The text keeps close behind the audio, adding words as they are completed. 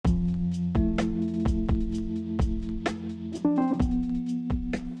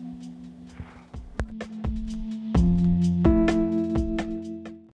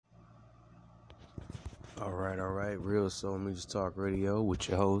Soul Music Talk Radio with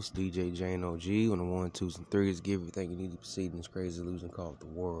your host, DJ Jane OG, on the 1, 2s, and 3s. Give everything you need to proceed in this crazy illusion called the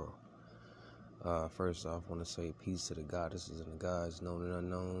world. First off, I want to say peace to the goddesses and the gods, known and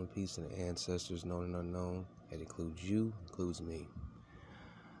unknown. Peace to the ancestors, known and unknown. That includes you, includes me.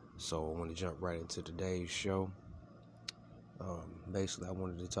 So I want to jump right into today's show. Basically, I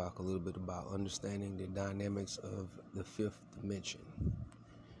wanted to talk a little bit about understanding the dynamics of the fifth dimension.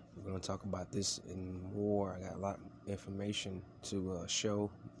 We're going to talk about this and more. I got a lot of information to show.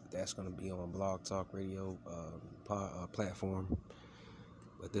 That's going to be on Blog Talk Radio platform.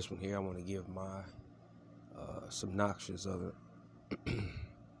 But this one here, I want to give my synopsis of it.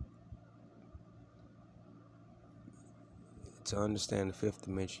 To understand the fifth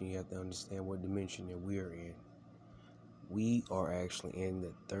dimension, you have to understand what dimension that we are in. We are actually in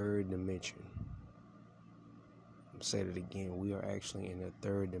the third dimension. I'll say it again. We are actually in the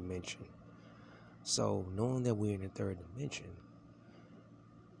third dimension. So, knowing that we're in the third dimension,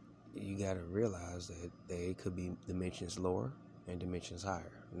 you got to realize that they could be dimensions lower and dimensions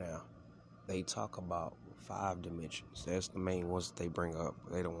higher. Now, they talk about 5 dimensions. That's the main ones that they bring up.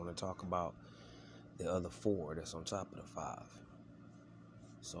 They don't want to talk about the other 4 that's on top of the 5.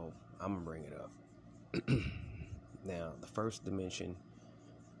 So, I'm going to bring it up. Now, the first dimension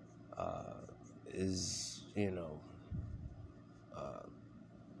is,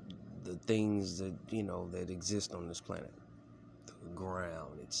 the things that, that exist on this planet. The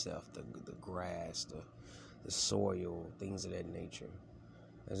ground itself, the grass, the soil, things of that nature.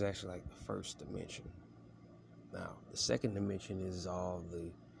 That's actually like the first dimension. Now, the second dimension is all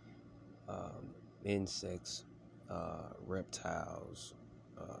the insects, reptiles,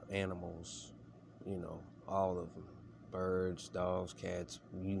 animals, all of them. Birds, dogs, cats,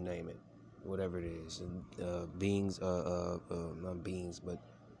 you name it. Whatever it is. And beings, not beings, but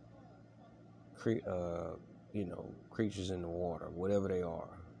creatures in the water, whatever they are.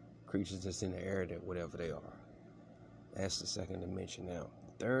 Creatures that's in the air, that whatever they are. That's the second dimension. Now,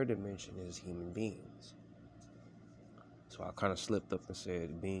 the third dimension is human beings. So I kind of slipped up and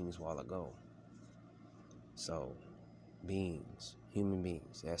said beings a while ago. So, beings, human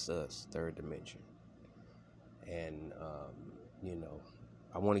beings, that's us, third dimension. And,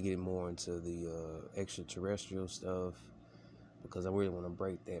 I want to get more into the extraterrestrial stuff because I really want to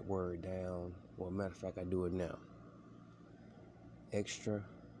break that word down. Well, matter of fact, I do it now. Extra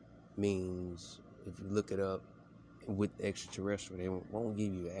means, if you look it up with extraterrestrial, they won't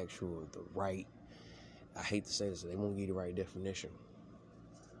give you the right, I hate to say this, they won't give you the right definition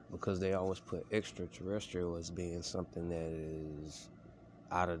because they always put extraterrestrial as being something that is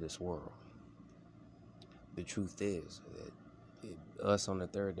out of this world. The truth is that us on the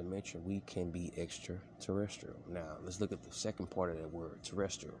third dimension, we can be extraterrestrial. Now, let's look at the second part of that word,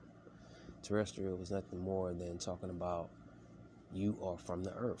 terrestrial. Terrestrial is nothing more than talking about you are from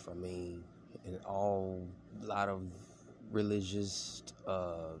the earth. I mean, in a lot of religious,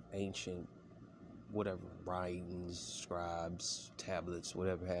 ancient, whatever, writings, scribes, tablets,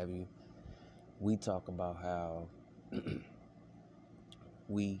 whatever have you, we talk about how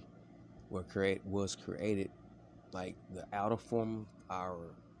we was created, like the outer form, our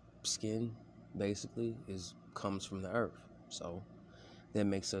skin basically comes from the earth. So that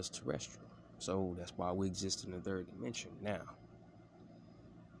makes us terrestrial. So that's why we exist in the third dimension. Now,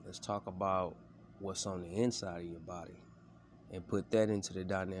 let's talk about what's on the inside of your body and put that into the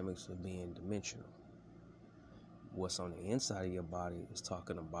dynamics of being dimensional. What's on the inside of your body is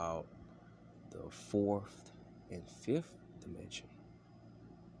talking about the fourth and fifth dimension.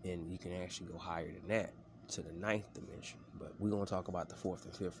 And you can actually go higher than that to the ninth dimension. But we're going to talk about the fourth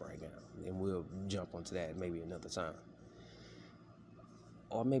and fifth right now. And we'll jump onto that maybe another time.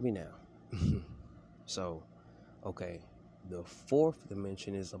 Or maybe now. So, okay. The fourth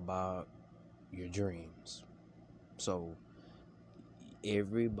dimension is about your dreams. So,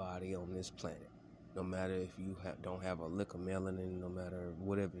 everybody on this planet, no matter if you don't have a lick of melanin, no matter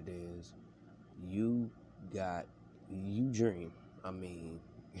whatever it is, you dream. I mean,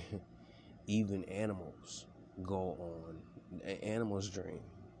 even animals go on. Animals dream,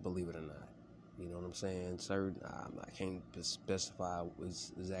 believe it or not. You know what I'm saying? I can't specify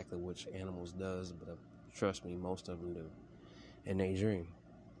exactly which animals does, but trust me, most of them do. And they dream.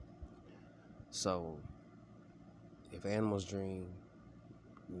 So, if animals dream,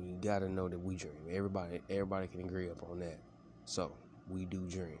 you gotta know that we dream. Everybody can agree upon that. So, we do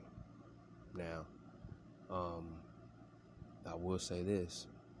dream. Now, I will say this.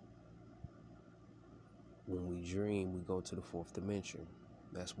 When we dream, we go to the fourth dimension.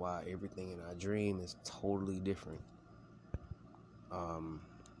 That's why everything in our dream is totally different.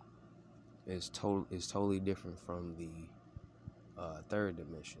 is totally different from the third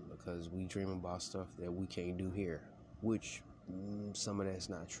dimension, because we dream about stuff that we can't do here, which some of that's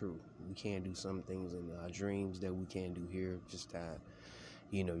not true. We can't do some things in our dreams that we can't do here. Just that,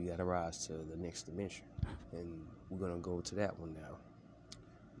 you gotta rise to the next dimension, and we're gonna go to that one now.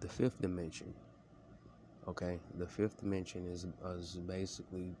 The fifth dimension. Okay, the fifth dimension is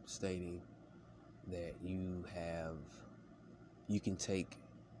basically stating that you can take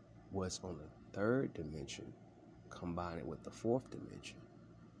what's on the third dimension, combine it with the fourth dimension,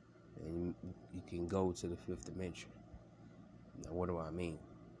 and you can go to the fifth dimension. Now, what do I mean?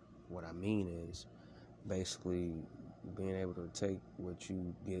 What I mean is basically being able to take what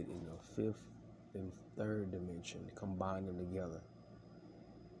you get in the fifth and third dimension, combine them together.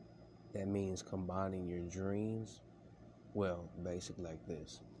 That means combining your dreams. Well, basically like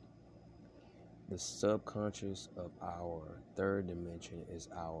this. The subconscious of our third dimension is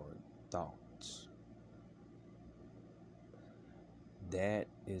our thoughts. That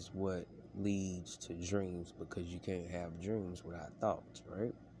is what leads to dreams, because you can't have dreams without thoughts,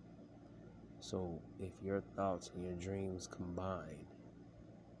 right? So if your thoughts and your dreams combine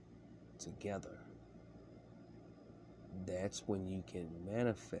together, that's when you can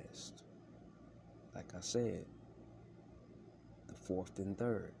manifest, like I said, the fourth and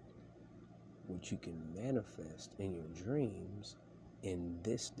third, which you can manifest in your dreams in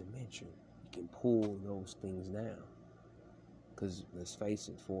this dimension. You can pull those things down. Because let's face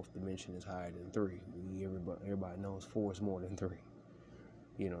it, fourth dimension is higher than 3. Everybody knows 4 is more than 3.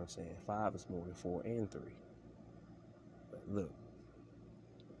 You know what I'm saying? 5 is more than 4 and 3. But look,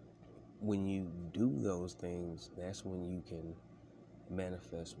 when you do those things, that's when you can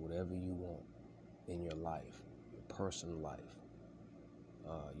manifest whatever you want in your life, your personal life,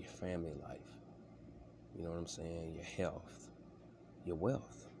 your family life. You know what I'm saying? Your health, your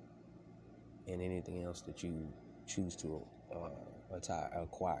wealth, and anything else that you choose to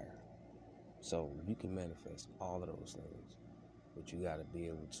acquire. So you can manifest all of those things, but you got to be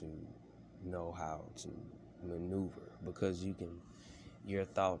able to know how to maneuver, because your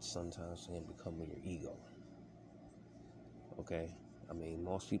thoughts sometimes can become your ego. Okay? I mean,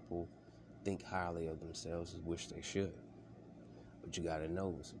 most people think highly of themselves, which they should. But you got to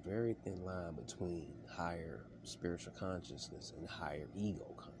know it's a very thin line between higher spiritual consciousness and higher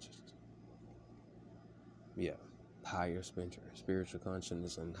ego consciousness. Yeah. Higher spiritual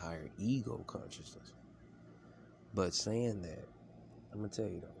consciousness and higher ego consciousness. But saying that, I'm going to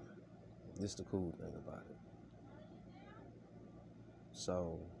tell you though, this is the cool thing about it.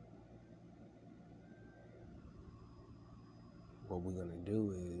 So, what we're going to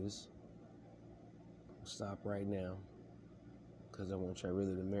do is stop right now, because I want you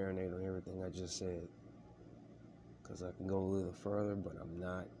really to marinate on everything I just said. Because I can go a little further, but I'm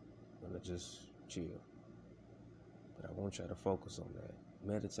not going to just chill. But I want you to focus on that.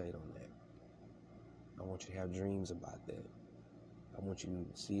 Meditate on that. I want you to have dreams about that. I want you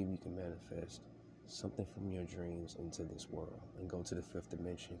to see if you can manifest something from your dreams into this world and go to the fifth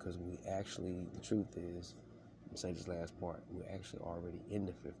dimension, because the truth is, I'm saying this last part, we're actually already in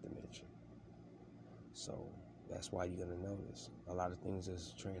the fifth dimension. So that's why you're going to notice a lot of things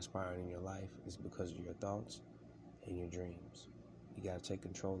that's transpiring in your life is because of your thoughts and your dreams. You got to take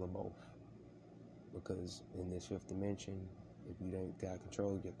control of both. Because in this fifth dimension, if you don't got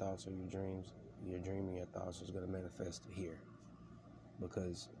control of your thoughts or your dreams, your dream and your thoughts is going to manifest here.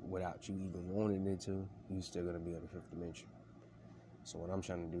 Because without you even wanting it to, you're still going to be in the fifth dimension. So what I'm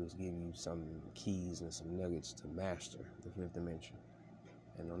trying to do is give you some keys and some nuggets to master the fifth dimension.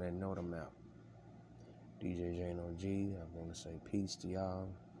 And on that note, I'm out. DJ Jane OG, I want to say peace to y'all.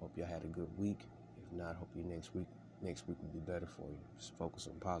 Hope y'all had a good week. If not, hope you next week will be better for you. Just focus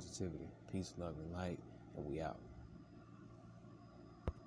on positivity, peace, love, and light, and we out.